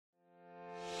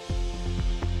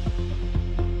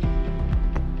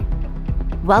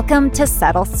Welcome to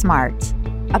Settle Smart,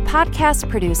 a podcast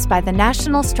produced by the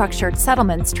National Structured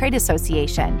Settlements Trade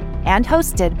Association and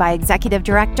hosted by Executive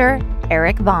Director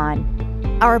Eric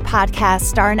Vaughn. Our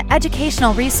podcasts are an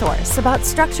educational resource about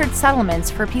structured settlements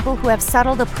for people who have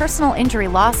settled a personal injury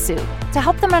lawsuit to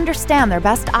help them understand their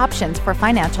best options for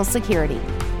financial security.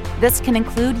 This can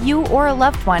include you or a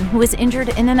loved one who was injured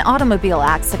in an automobile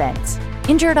accident,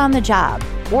 injured on the job,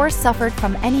 or suffered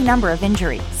from any number of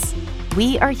injuries.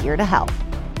 We are here to help.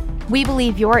 We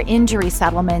believe your injury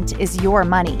settlement is your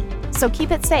money, so keep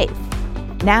it safe.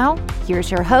 Now, here's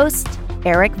your host,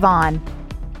 Eric Vaughn.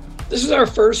 This is our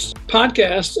first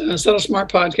podcast, Settle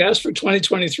Smart podcast for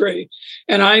 2023.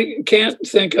 And I can't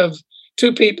think of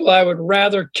two people I would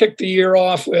rather kick the year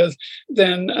off with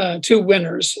than two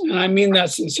winners. And I mean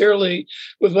that sincerely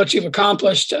with what you've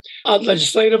accomplished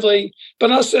legislatively,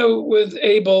 but also with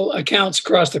ABLE accounts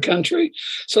across the country.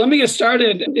 So let me get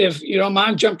started. If you don't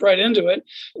mind, jump right into it.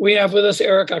 We have with us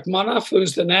Eric Akhmonov,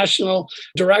 who's the National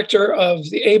Director of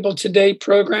the ABLE Today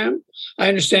program, I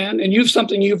understand. And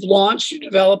you've launched, you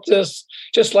developed this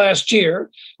just last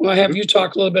year. We'll have you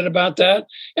talk a little bit about that.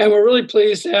 And we're really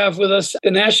pleased to have with us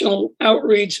the National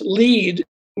Outreach Lead,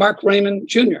 Mark Raymond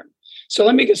Jr. So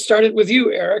let me get started with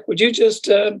you, Eric. Would you just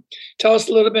tell us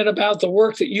a little bit about the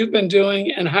work that you've been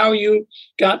doing and how you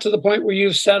got to the point where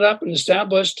you've set up and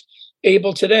established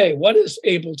ABLE Today? What is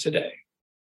ABLE Today?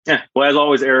 Yeah, well, as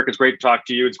always, Eric, it's great to talk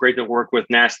to you. It's great to work with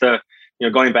NASTA.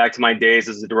 Going back to my days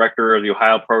as the director of the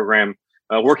Ohio program,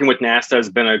 working with NASTA has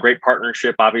been a great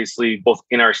partnership, obviously, both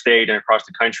in our state and across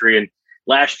the country. And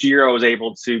last year, I was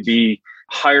able to be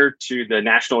hired to the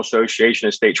National Association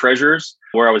of State Treasurers,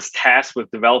 where I was tasked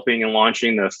with developing and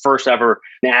launching the first ever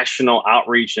national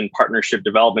outreach and partnership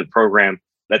development program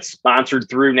that's sponsored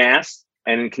through NAST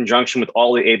and in conjunction with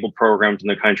all the ABLE programs in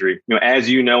the country. As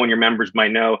you know, and your members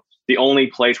might know, the only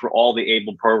place where all the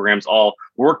ABLE programs all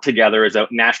work together as a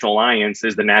national alliance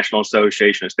is the National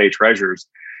Association of State Treasurers.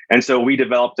 And so we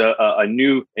developed a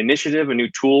new initiative, a new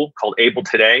tool called ABLE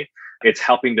Today. It's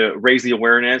helping to raise the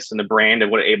awareness and the brand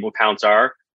of what ABLE accounts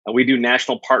are. We do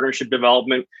national partnership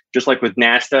development, just like with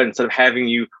NASTA. Instead of having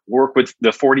you work with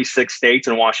the 46 states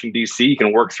in Washington, D.C., you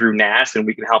can work through NAST, and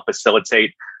we can help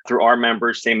facilitate through our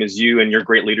members, same as you and your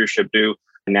great leadership do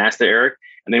in NASTA, Eric.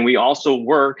 And then we also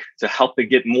work to help to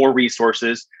get more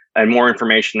resources and more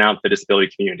information out to the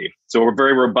disability community. So we're a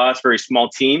very robust, very small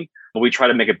team, but we try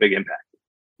to make a big impact.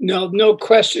 No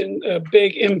question. A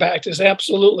big impact is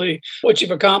absolutely what you've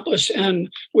accomplished, and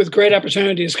with great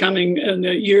opportunities coming in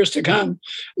the years to come.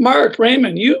 Mark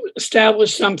Raymond, you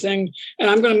established something, and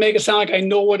I'm going to make it sound like I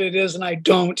know what it is, and I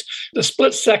don't. The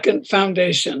Split Second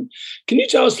Foundation. Can you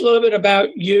tell us a little bit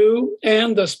about you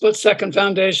and the Split Second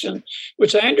Foundation,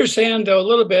 which I understand, though, a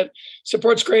little bit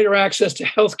supports greater access to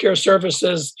healthcare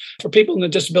services for people in the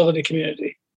disability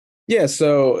community? Yeah,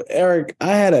 so Eric,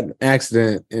 I had an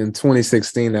accident in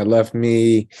 2016 that left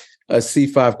me a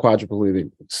C5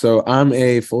 quadriplegic. So I'm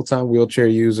a full-time wheelchair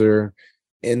user.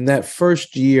 In that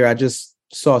first year, I just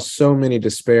saw so many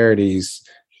disparities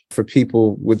for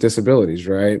people with disabilities,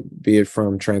 right? Be it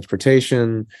from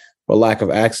transportation or lack of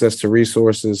access to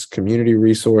resources, community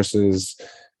resources,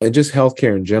 and just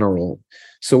healthcare in general.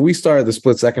 So we started the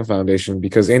Split Second Foundation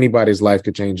because anybody's life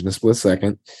could change in a split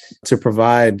second to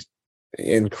provide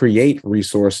and create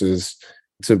resources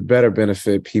to better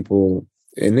benefit people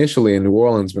initially in New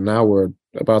Orleans, but now we're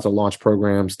about to launch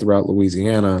programs throughout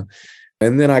Louisiana.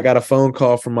 And then I got a phone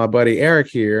call from my buddy Eric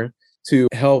here to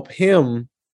help him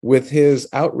with his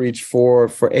outreach for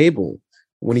ABLE.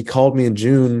 When he called me in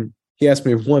June, he asked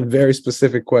me one very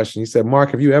specific question. He said,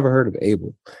 "Mark, have you ever heard of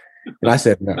ABLE?" And I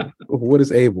said, "No." What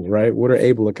is ABLE, right? What are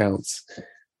ABLE accounts?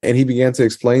 And he began to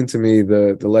explain to me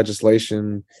the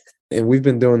legislation. And we've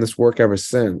been doing this work ever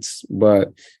since,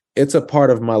 but it's a part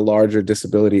of my larger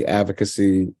disability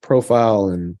advocacy profile.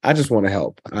 And I just want to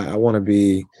help. I want to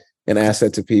be an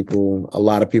asset to people. A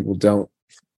lot of people don't,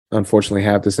 unfortunately,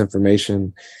 have this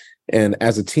information. And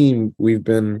as a team, we've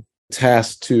been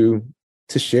tasked to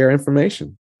share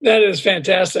information. That is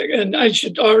fantastic. And I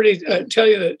should already tell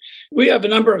you that we have a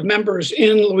number of members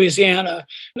in Louisiana,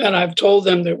 and I've told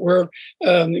them that we're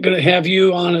going to have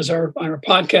you on as our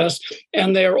podcast,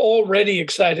 and they are already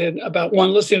excited about,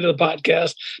 one, listening to the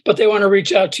podcast, but they want to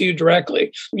reach out to you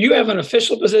directly. You have an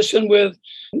official position with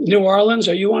New Orleans.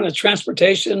 Are you on a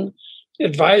transportation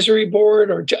advisory board?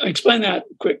 Or explain that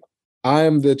quick. I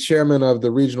am the chairman of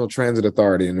the Regional Transit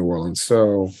Authority in New Orleans.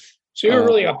 So you're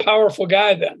really a powerful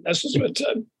guy then. That's just what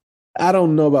I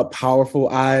don't know about powerful.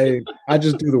 I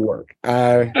just do the work.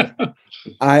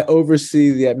 I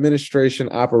oversee the administration,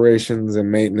 operations,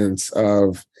 and maintenance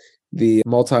of the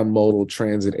multimodal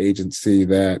transit agency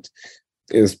that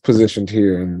is positioned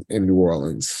here in New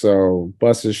Orleans. So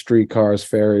buses, streetcars,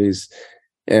 ferries,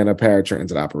 and a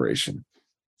paratransit operation.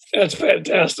 That's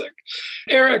fantastic.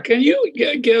 Eric, can you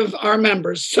give our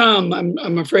members some,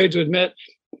 I'm afraid to admit,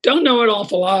 don't know an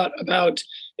awful lot about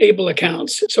ABLE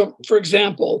accounts. So, for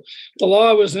example, the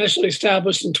law was initially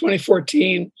established in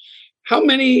 2014. How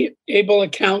many ABLE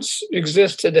accounts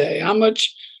exist today? How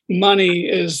much money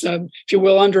is, if you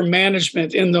will, under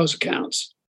management in those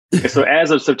accounts? So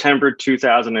as of September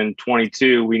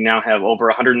 2022, we now have over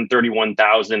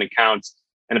 131,000 accounts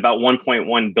and about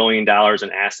 $1.1 billion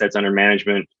in assets under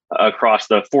management across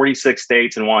the 46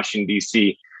 states and Washington,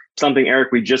 D.C. Something,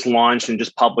 Eric, we just launched and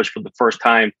just published for the first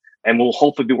time, and we'll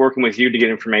hopefully be working with you to get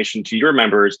information to your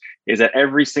members, is that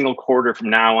every single quarter from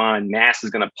now on, NASA is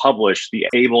going to publish the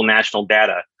ABLE national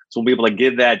data. So we'll be able to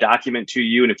give that document to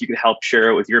you, and if you could help share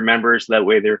it with your members, that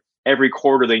way every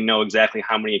quarter they know exactly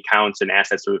how many accounts and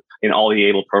assets are in all the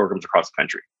ABLE programs across the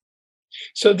country.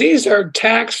 So these are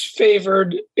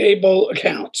tax-favored ABLE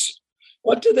accounts.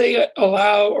 What do they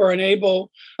allow or enable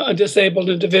a disabled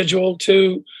individual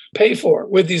to pay for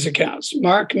with these accounts?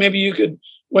 Mark, maybe you could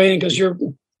weigh in because you're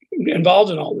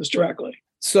involved in all this directly.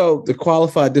 So the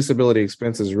qualified disability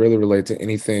expenses really relate to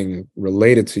anything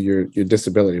related to your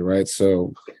disability, right?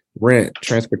 So rent,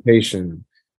 transportation,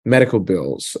 medical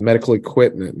bills, medical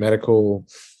equipment, medical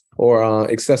or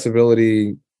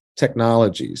accessibility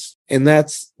technologies. And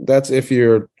that's if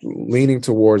you're leaning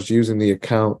towards using the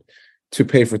account to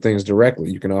pay for things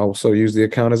directly. You can also use the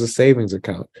account as a savings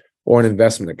account or an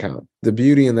investment account. The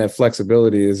beauty in that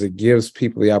flexibility is it gives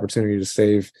people the opportunity to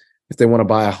save if they want to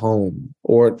buy a home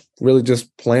or really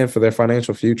just plan for their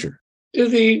financial future. Do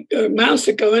the amounts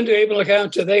that go into ABLE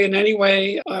account, do they in any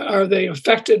way, are they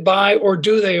affected by or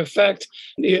do they affect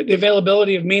the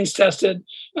availability of means-tested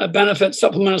benefits,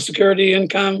 supplemental security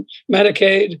income,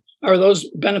 Medicaid? Are those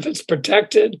benefits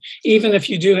protected even if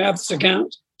you do have this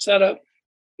account set up?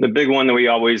 The big one that we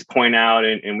always point out,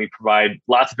 and we provide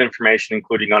lots of information,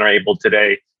 including on our ABLE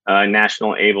Today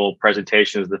National ABLE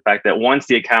presentation, is the fact that once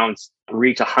the accounts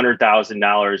reach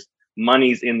 $100,000,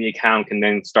 monies in the account can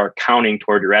then start counting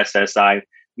toward your SSI,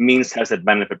 means tested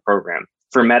benefit program.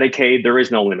 For Medicaid, there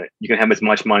is no limit. You can have as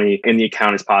much money in the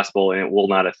account as possible, and it will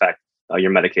not affect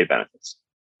your Medicaid benefits.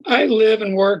 I live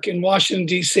and work in Washington,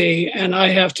 D.C., and I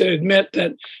have to admit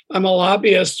that I'm a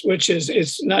lobbyist, which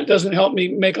doesn't help me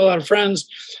make a lot of friends.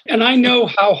 And I know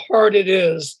how hard it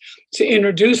is to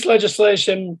introduce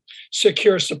legislation,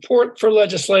 secure support for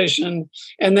legislation,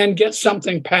 and then get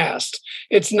something passed.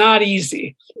 It's not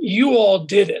easy. You all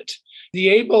did it. The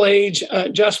Able Age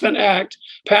Adjustment Act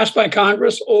passed by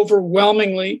Congress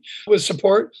overwhelmingly with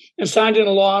support and signed into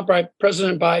law by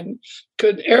President Biden.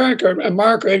 Could Eric or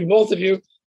Mark, or maybe both of you,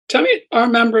 tell me, our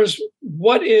members,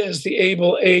 what is the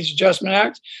Able Age Adjustment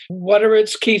Act? What are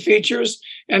its key features?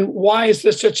 And why is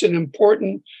this such an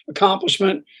important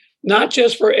accomplishment, not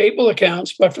just for ABLE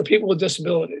accounts, but for people with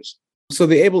disabilities? So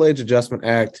the Able Age Adjustment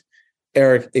Act,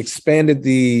 Eric, expanded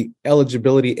the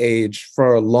eligibility age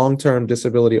for a long-term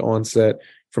disability onset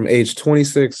from age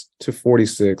 26 to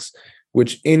 46,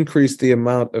 which increased the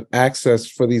amount of access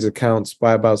for these accounts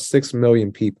by about 6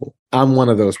 million people. I'm one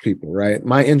of those people, right?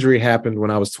 My injury happened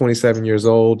when I was 27 years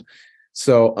old.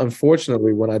 So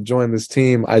unfortunately, when I joined this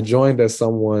team, I joined as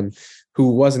someone who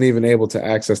wasn't even able to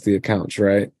access the accounts,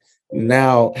 right?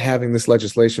 Now, having this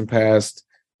legislation passed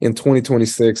in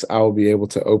 2026, I will be able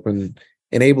to open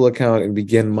an ABLE account and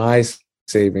begin my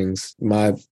savings,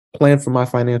 my plan for my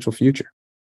financial future.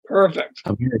 Perfect.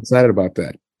 I'm very excited about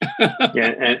that.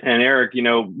 Yeah, and Eric,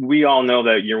 we all know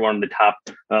that you're one of the top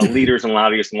leaders and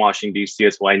lobbyists in Washington, D.C.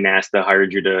 That's why NASA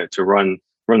hired you to run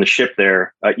the ship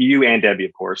there. You and Debbie,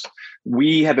 of course.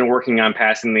 We have been working on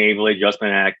passing the Able Age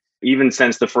Adjustment Act even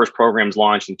since the first programs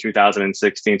launched in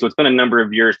 2016. So it's been a number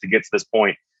of years to get to this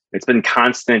point. It's been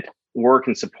constant work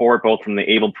and support, both from the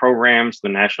ABLE programs, the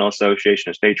National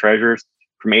Association of State Treasurers,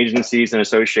 from agencies and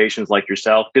associations like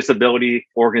yourself. Disability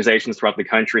organizations throughout the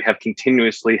country have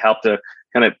continuously helped to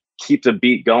kind of keep the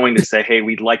beat going to say, hey,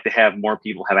 we'd like to have more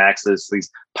people have access to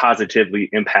these positively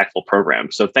impactful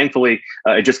programs. So thankfully,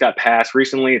 it just got passed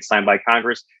recently. It's signed by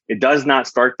Congress. It does not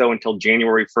start, though, until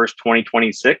January 1st,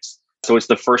 2026. So it's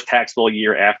the first taxable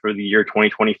year after the year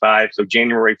 2025. So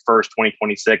January 1st,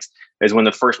 2026 is when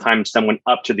the first time someone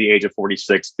up to the age of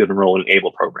 46 could enroll in an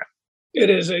ABLE program. It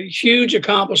is a huge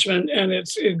accomplishment, and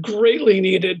it's greatly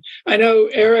needed. I know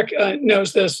Eric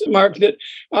knows this, Mark, that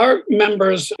our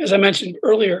members, as I mentioned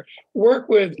earlier, work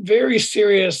with very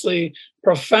seriously,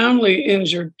 profoundly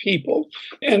injured people,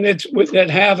 and that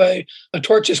have a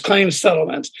tortious claims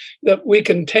settlement, that we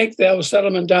can take those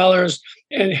settlement dollars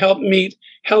and help meet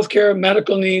healthcare,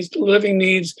 medical needs, living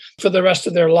needs for the rest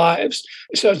of their lives.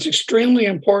 So it's extremely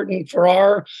important for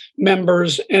our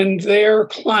members and their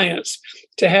clients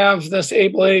to have this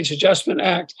Able Age Adjustment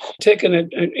Act taken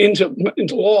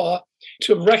into law,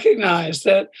 to recognize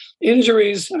that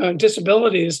injuries,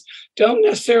 disabilities don't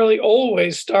necessarily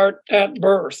always start at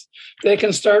birth. They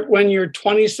can start when you're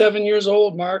 27 years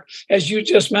old, Mark, as you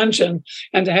just mentioned,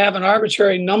 and to have an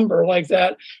arbitrary number like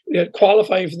that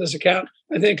qualifying for this account,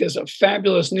 I think is a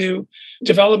fabulous new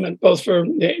development, both for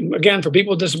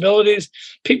people with disabilities,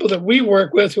 people that we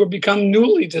work with who have become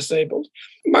newly disabled.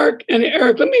 Mark and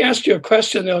Eric, let me ask you a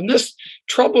question, though, and this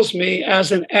troubles me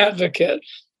as an advocate.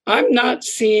 I'm not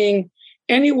seeing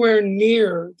anywhere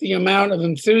near the amount of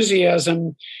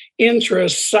enthusiasm,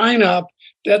 interest, sign up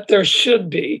that there should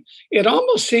be. It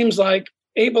almost seems like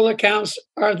ABLE accounts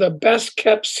are the best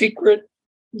kept secret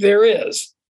there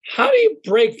is. How do you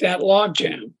break that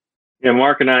logjam? Yeah,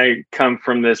 Mark and I come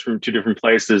from two different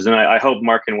places, and I hope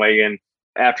Mark can weigh in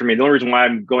after me. The only reason why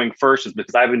I'm going first is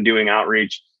because I've been doing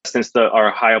outreach since our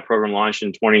Ohio program launched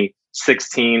in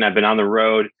 2016. I've been on the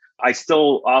road. I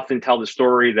still often tell the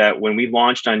story that when we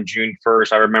launched on June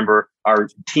 1st, I remember our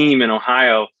team in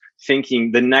Ohio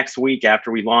thinking the next week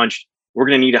after we launched, we're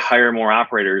going to need to hire more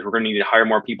operators. We're going to need to hire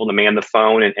more people to man the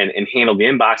phone and handle the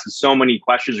inboxes. So many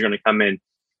questions are going to come in.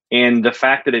 And the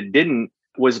fact that it didn't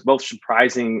was both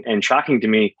surprising and shocking to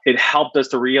me. It helped us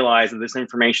to realize that this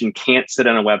information can't sit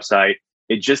on a website.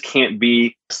 It just can't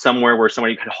be somewhere where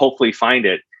somebody could hopefully find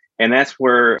it. And that's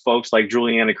where folks like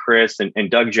Juliana Chris and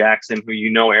Doug Jackson, who you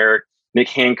know, Eric, Nick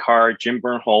Hankard, Jim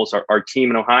Bernholz, our team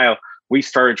in Ohio, we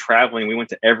started traveling. We went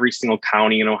to every single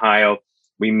county in Ohio.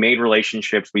 We made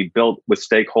relationships. We built with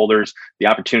stakeholders the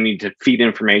opportunity to feed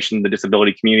information to the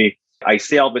disability community. I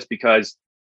say all this because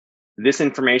this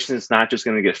information is not just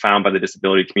going to get found by the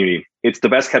disability community. It's the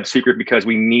best kept secret because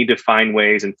we need to find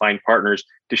ways and find partners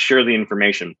to share the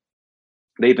information.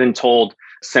 They've been told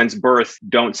since birth,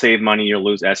 don't save money, you'll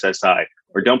lose SSI,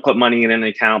 or don't put money in an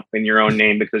account in your own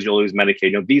name because you'll lose Medicaid.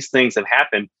 You know, these things have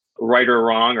happened, right or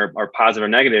wrong, or positive or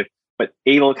negative, but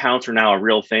ABLE accounts are now a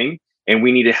real thing. And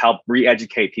we need to help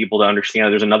re-educate people to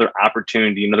understand there's another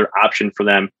opportunity, another option for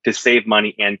them to save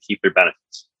money and keep their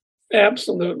benefits.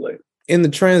 Absolutely. In the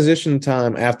transition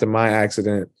time after my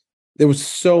accident, there was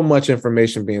so much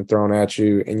information being thrown at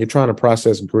you, and you're trying to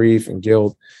process grief and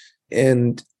guilt.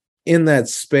 And in that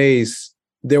space,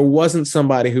 there wasn't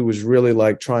somebody who was really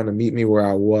like trying to meet me where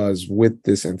I was with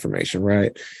this information,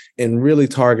 right? And really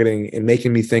targeting and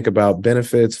making me think about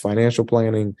benefits, financial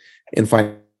planning, and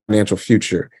financial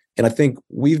future. And I think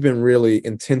we've been really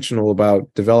intentional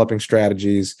about developing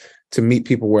strategies to meet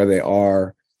people where they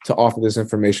are, to offer this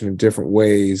information in different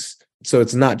ways. So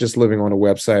it's not just living on a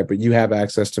website, but you have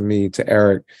access to me, to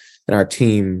Eric, and our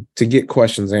team to get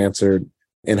questions answered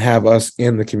and have us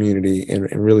in the community and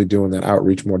really doing that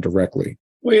outreach more directly.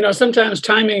 Well, you know, sometimes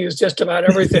timing is just about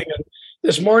everything. And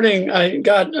this morning, I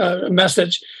got a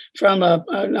message from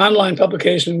an online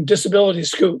publication, Disability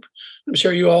Scoop. I'm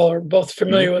sure you all are both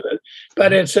familiar with it,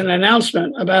 but it's an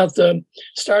announcement about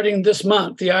starting this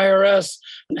month, the IRS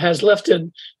has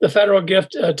lifted the federal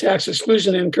gift tax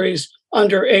exclusion increase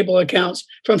under ABLE accounts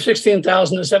from $16,000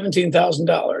 to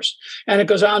 $17,000. And it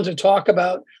goes on to talk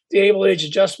about the Able Age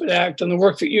Adjustment Act and the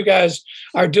work that you guys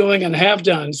are doing and have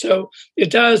done. So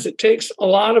it takes a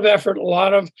lot of effort, a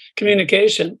lot of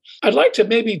communication. I'd like to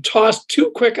maybe toss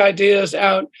two quick ideas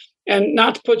out, and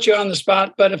not to put you on the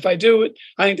spot, but if I do it,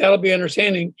 I think that'll be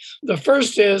entertaining. The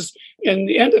first is in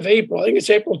the end of April, I think it's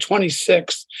April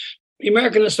 26th, the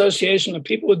American Association of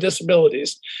People with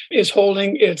Disabilities is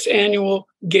holding its annual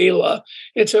gala.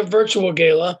 It's a virtual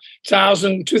gala.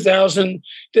 1,000, 2,000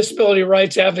 disability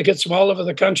rights advocates from all over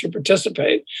the country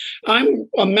participate. I'm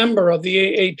a member of the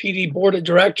AAPD Board of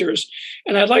Directors,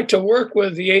 and I'd like to work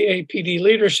with the AAPD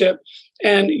leadership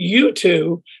and you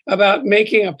two about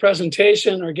making a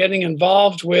presentation or getting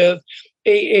involved with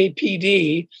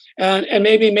AAPD and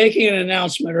maybe making an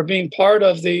announcement or being part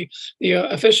of the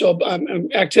official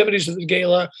activities of the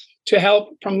gala to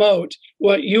help promote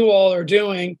what you all are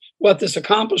doing, what this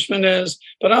accomplishment is,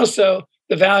 but also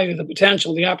the value, the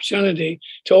potential, the opportunity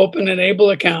to open an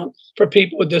ABLE account for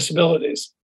people with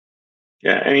disabilities.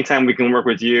 Yeah, anytime we can work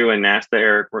with you and NASTA,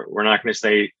 Eric, we're not going to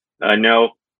say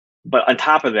no. But on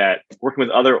top of that, working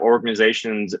with other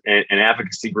organizations and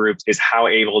advocacy groups is how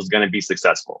ABLE is going to be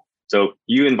successful. So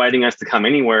you inviting us to come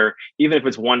anywhere, even if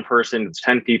it's one person, if it's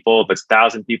 10 people, if it's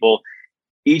 1,000 people,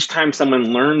 each time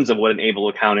someone learns of what an ABLE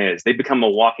account is, they become a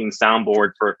walking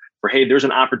soundboard for, hey, there's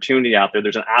an opportunity out there.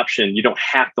 There's an option. You don't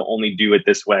have to only do it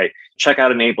this way. Check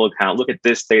out an ABLE account. Look at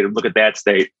this state or look at that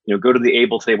state. Go to the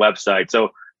ABLE Today website. So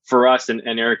for us, and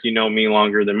Eric, you know me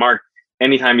longer than Mark,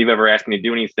 anytime you've ever asked me to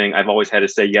do anything, I've always had to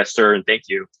say yes, sir, and thank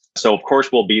you. So of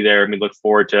course we'll be there, and we look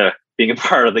forward to being a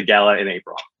part of the gala in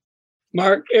April.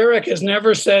 Mark, Eric has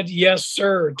never said yes,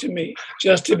 sir, to me,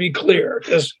 just to be clear.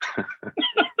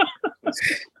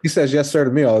 He says yes, sir,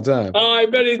 to me all the time. Oh, I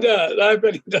bet he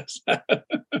does.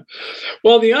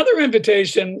 Well, the other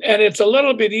invitation, and it's a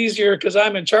little bit easier because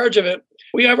I'm in charge of it.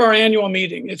 We have our annual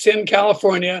meeting. It's in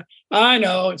California. I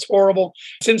know it's horrible.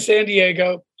 It's in San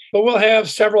Diego, but we'll have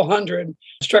several hundred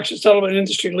structured settlement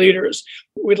industry leaders.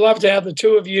 We'd love to have the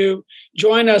two of you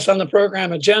join us on the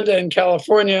program agenda in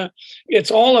California.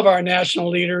 It's all of our national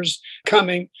leaders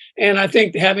coming. And I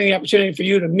think having the opportunity for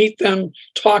you to meet them,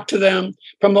 talk to them,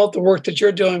 promote the work that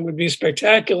you're doing would be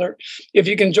spectacular. If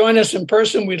you can join us in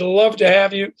person, we'd love to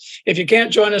have you. If you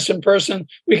can't join us in person,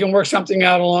 we can work something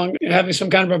out along having some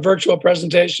kind of a virtual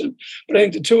presentation. But I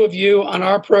think the two of you on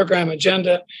our program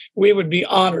agenda, we would be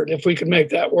honored if we could make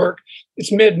that work.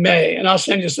 It's mid-May, and I'll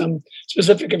send you some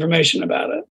specific information about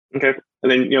it. Okay.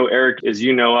 And then, Eric, as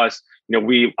you know us,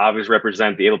 we obviously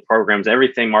represent the ABLE programs.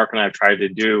 Everything Mark and I have tried to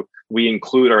do, we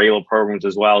include our ABLE programs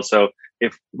as well. So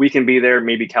if we can be there,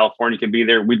 maybe California can be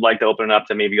there. We'd like to open it up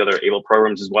to maybe other ABLE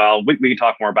programs as well. We can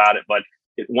talk more about it. But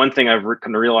one thing I've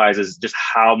come to realize is just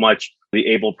how much the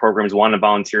ABLE programs want to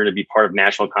volunteer to be part of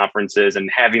national conferences and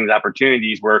having the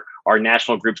opportunities where our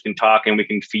national groups can talk and we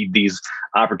can feed these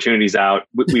opportunities out.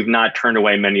 We've not turned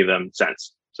away many of them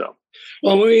since. So.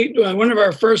 Well, one of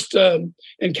our first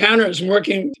encounters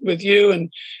working with you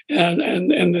and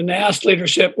the NAST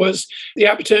leadership was the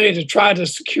opportunity to try to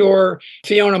secure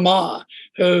Fiona Ma,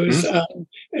 who's an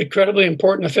incredibly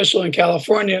important official in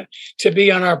California, to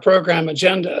be on our program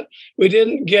agenda. We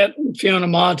didn't get Fiona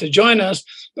Ma to join us,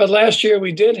 but last year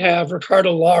we did have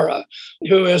Ricardo Lara,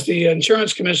 who is the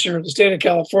insurance commissioner of the state of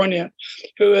California,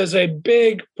 who is a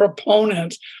big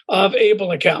proponent of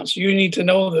ABLE accounts. You need to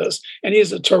know this. And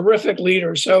he's a terrific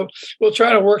leader. So we'll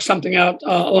try to work something out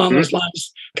along those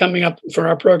lines coming up for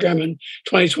our program in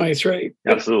 2023.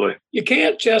 Absolutely. You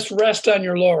can't just rest on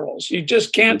your laurels. You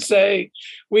just can't say,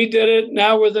 we did it,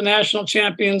 now we're the national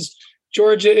champions.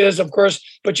 Georgia is, of course,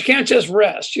 but you can't just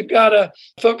rest. You've got to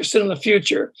focus in on the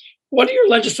future. What are your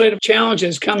legislative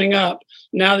challenges coming up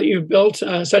now that you've built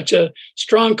such a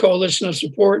strong coalition of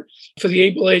support for the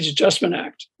ABLE Age Adjustment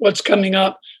Act? What's coming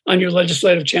up on your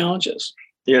legislative challenges?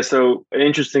 Yeah, so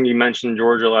interesting you mentioned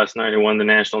Georgia last night, who won the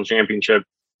national championship.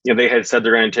 They had said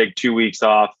they're going to take 2 weeks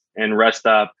off and rest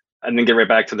up and then get right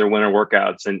back to their winter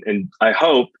workouts. And I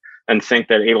hope and think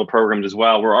that ABLE programs as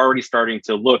well, we're already starting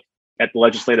to look at the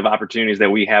legislative opportunities that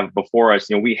we have before us.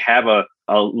 We have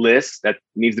a list that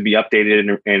needs to be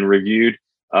updated and reviewed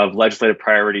of legislative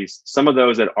priorities. Some of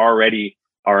those that already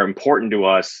are important to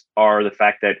us are the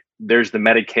fact that there's the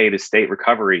Medicaid estate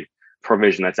recovery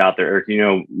provision that's out there. Eric,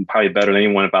 probably better than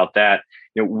anyone about that.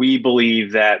 We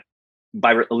believe that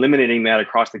by eliminating that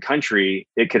across the country,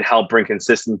 it could help bring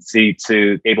consistency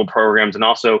to ABLE programs. And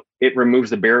also it removes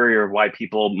the barrier of why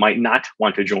people might not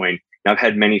want to join. Now, I've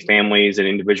had many families and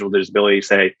individuals with disabilities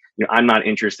say, I'm not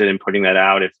interested in putting that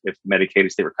out if Medicaid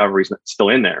estate recovery is still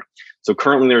in there. So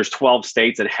currently there's 12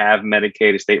 states that have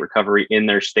Medicaid estate recovery in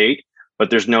their state, but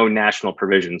there's no national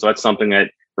provision. So that's something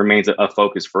that remains a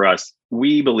focus for us.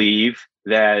 We believe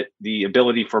that the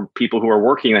ability for people who are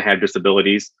working that have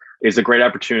disabilities is a great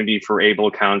opportunity for ABLE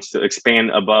accounts to expand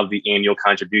above the annual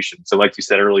contribution. So like you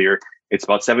said earlier, it's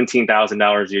about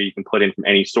 $17,000 a year you can put in from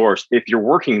any source. If you're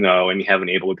working, though, and you have an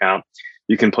ABLE account,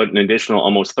 you can put an additional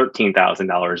almost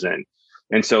 $13,000 in.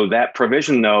 And so that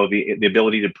provision, though, the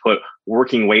ability to put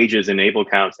working wages in ABLE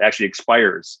accounts actually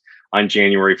expires on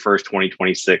January 1st,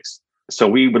 2026. So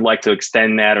we would like to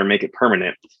extend that or make it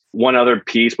permanent. One other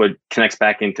piece, what connects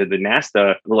back into the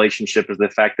NASTA relationship, is the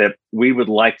fact that we would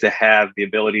like to have the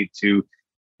ability to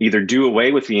either do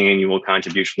away with the annual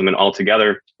contribution limit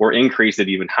altogether or increase it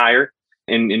even higher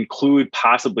and include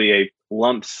possibly a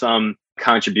lump sum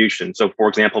contribution. So, for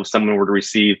example, if someone were to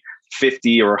receive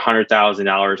 $50,000 or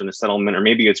 $100,000 in a settlement, or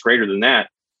maybe it's greater than that,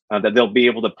 that they'll be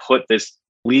able to put this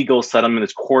legal settlement,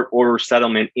 this court order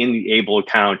settlement in the ABLE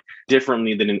account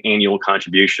differently than an annual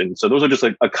contribution. So those are just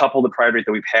a couple of the priorities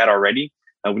that we've had already.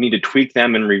 We need to tweak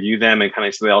them and review them and kind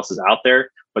of see what else is out there.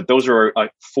 But those are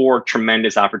 4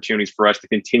 tremendous opportunities for us to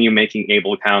continue making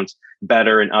ABLE accounts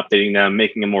better and updating them,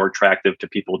 making them more attractive to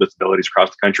people with disabilities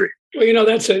across the country. Well,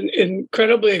 that's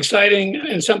incredibly exciting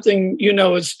and something,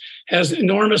 has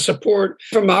enormous support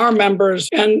from our members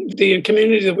and the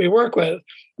community that we work with.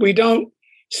 We don't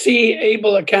see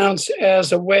ABLE accounts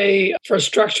as a way for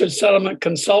structured settlement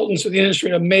consultants of the industry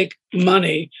to make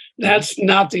money. That's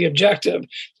not the objective.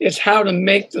 It's how to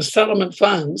make the settlement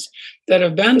funds that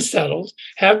have been settled,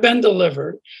 have been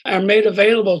delivered, are made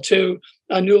available to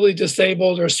a newly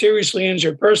disabled or seriously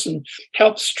injured person,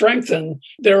 help strengthen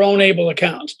their own ABLE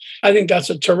account. I think that's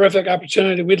a terrific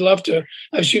opportunity. We'd love to,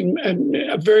 as you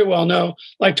very well know,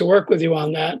 like to work with you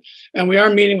on that. And we are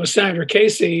meeting with Senator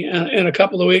Casey in a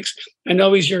couple of weeks. I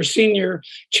know he's your senior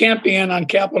champion on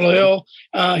Capitol Hill.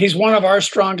 He's one of our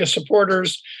strongest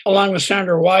supporters, along with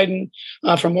Senator Wyden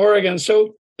from Oregon.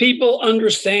 So people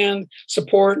understand,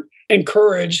 support,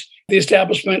 encourage the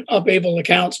establishment of ABLE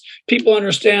accounts. People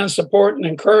understand, support, and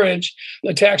encourage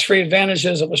the tax-free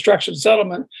advantages of a structured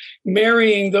settlement.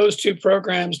 Marrying those 2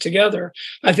 programs together,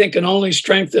 I think, can only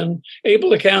strengthen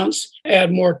ABLE accounts,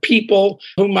 add more people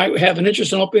who might have an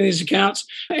interest in opening these accounts,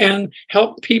 and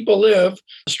help people live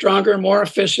stronger, more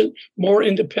efficient, more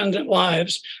independent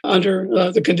lives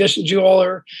under the conditions you all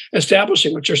are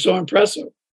establishing, which are so impressive.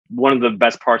 One of the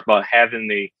best parts about having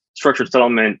the structured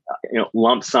settlement,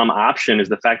 lump sum option is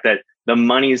the fact that the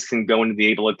monies can go into the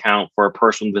ABLE account for a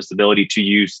person with disability to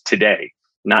use today,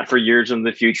 not for years in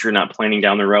the future, not planning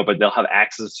down the road, but they'll have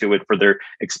access to it for their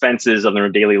expenses of their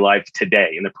daily life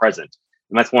today in the present.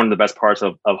 And that's one of the best parts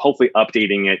of hopefully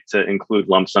updating it to include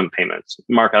lump sum payments.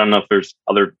 Mark, I don't know if there's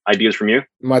other ideas from you.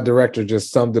 My director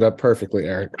just summed it up perfectly,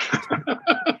 Eric.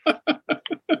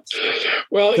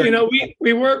 Well,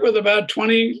 we work with about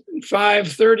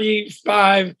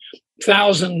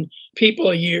 35,000 people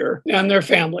a year and their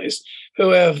families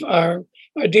who are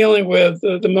dealing with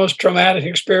the most traumatic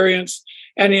experience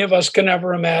any of us can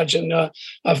ever imagine. A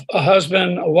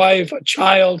husband, a wife, a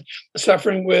child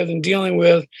suffering with and dealing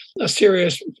with a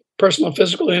serious personal and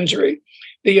physical injury.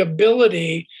 The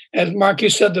ability, as Mark, you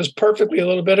said this perfectly a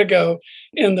little bit ago,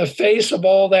 in the face of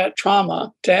all that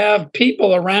trauma, to have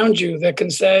people around you that can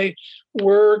say,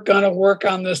 we're going to work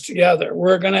on this together.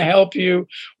 We're going to help you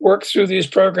work through these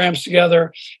programs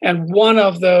together. And one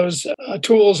of those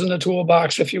tools in the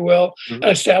toolbox, if you will,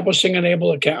 establishing an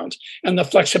ABLE account and the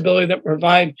flexibility that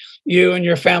provide you and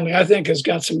your family, I think has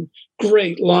got some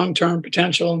great long-term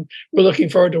potential. And we're looking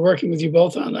forward to working with you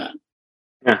both on that.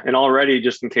 Yeah, and already,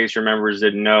 just in case your members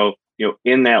didn't know,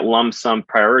 in that lump sum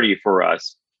priority for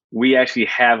us, we actually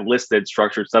have listed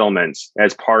structured settlements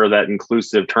as part of that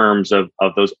inclusive terms of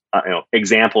those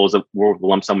examples of where the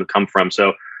lump sum would come from.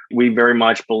 So we very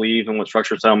much believe in what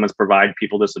structured settlements provide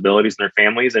people with disabilities and their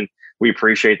families, and we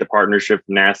appreciate the partnership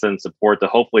from NASA and support to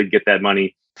hopefully get that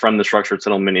money from the structured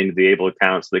settlement into the ABLE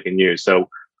accounts they can use. So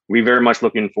we very much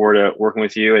looking forward to working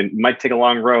with you, and it might take a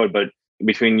long road, but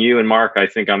between you and Mark, I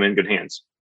think I'm in good hands.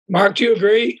 Mark, do you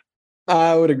agree?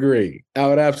 I would agree. I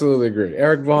would absolutely agree.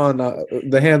 Eric Vaughn,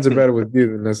 the hands are better with you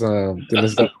than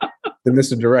this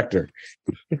director.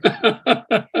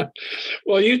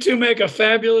 Well, you two make a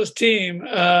fabulous team,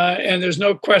 and there's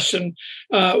no question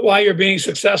why you're being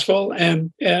successful,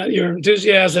 and your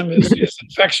enthusiasm is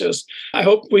infectious. I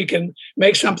hope we can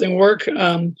make something work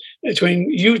between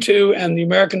you two and the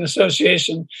American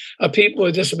Association of People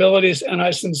with Disabilities, and I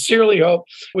sincerely hope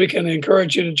we can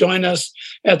encourage you to join us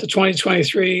at the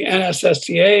 2023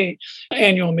 NSSTA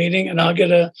annual meeting, and I'll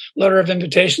get a letter of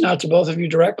invitation out to both of you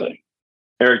directly.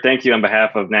 Eric, thank you on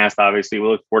behalf of NASTA. Obviously, we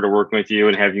look forward to working with you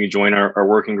and having you join our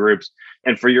working groups.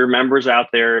 And for your members out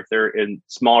there, if they're in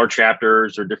smaller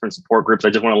chapters or different support groups, I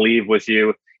just want to leave with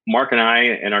you. Mark and I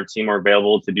and our team are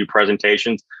available to do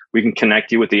presentations. We can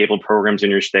connect you with the ABLE programs in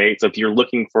your state. So if you're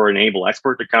looking for an ABLE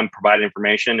expert to come provide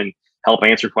information and help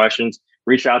answer questions,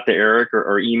 reach out to Eric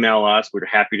or email us. We're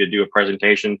happy to do a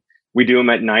presentation. We do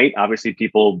them at night. Obviously,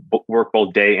 people work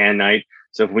both day and night.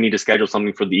 So if we need to schedule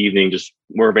something for the evening,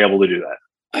 we're available to do that.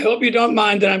 I hope you don't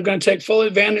mind that I'm going to take full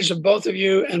advantage of both of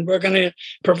you, and we're going to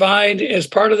provide, as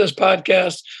part of this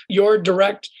podcast, your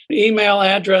direct email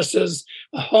addresses,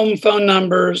 home phone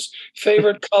numbers,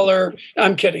 favorite color.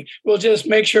 I'm kidding. We'll just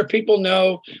make sure people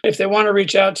know if they want to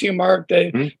reach out to you, Mark,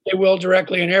 they will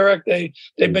directly. And Eric,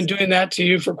 they've been doing that to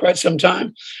you for quite some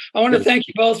time. I want to thank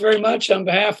you both very much on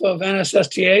behalf of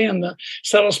NSSTA and the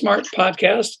Settle Smart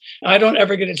podcast. I don't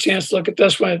ever get a chance to look at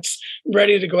this when it's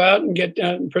ready to go out and get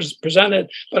presented,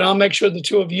 but I'll make sure the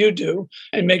two of you do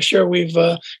and make sure we've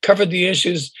covered the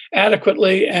issues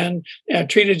adequately and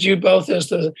treated you both as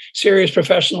the serious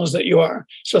professionals that you are.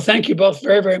 So thank you both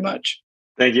very, very much.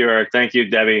 Thank you, Eric. Thank you,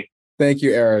 Debbie. Thank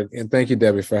you, Eric. And thank you,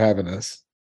 Debbie, for having us.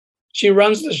 She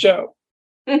runs the show.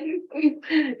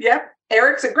 Yep.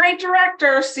 Eric's a great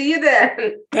director. See you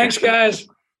then. Thanks, guys.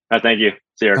 Thank you.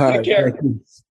 See you, Eric. Take care.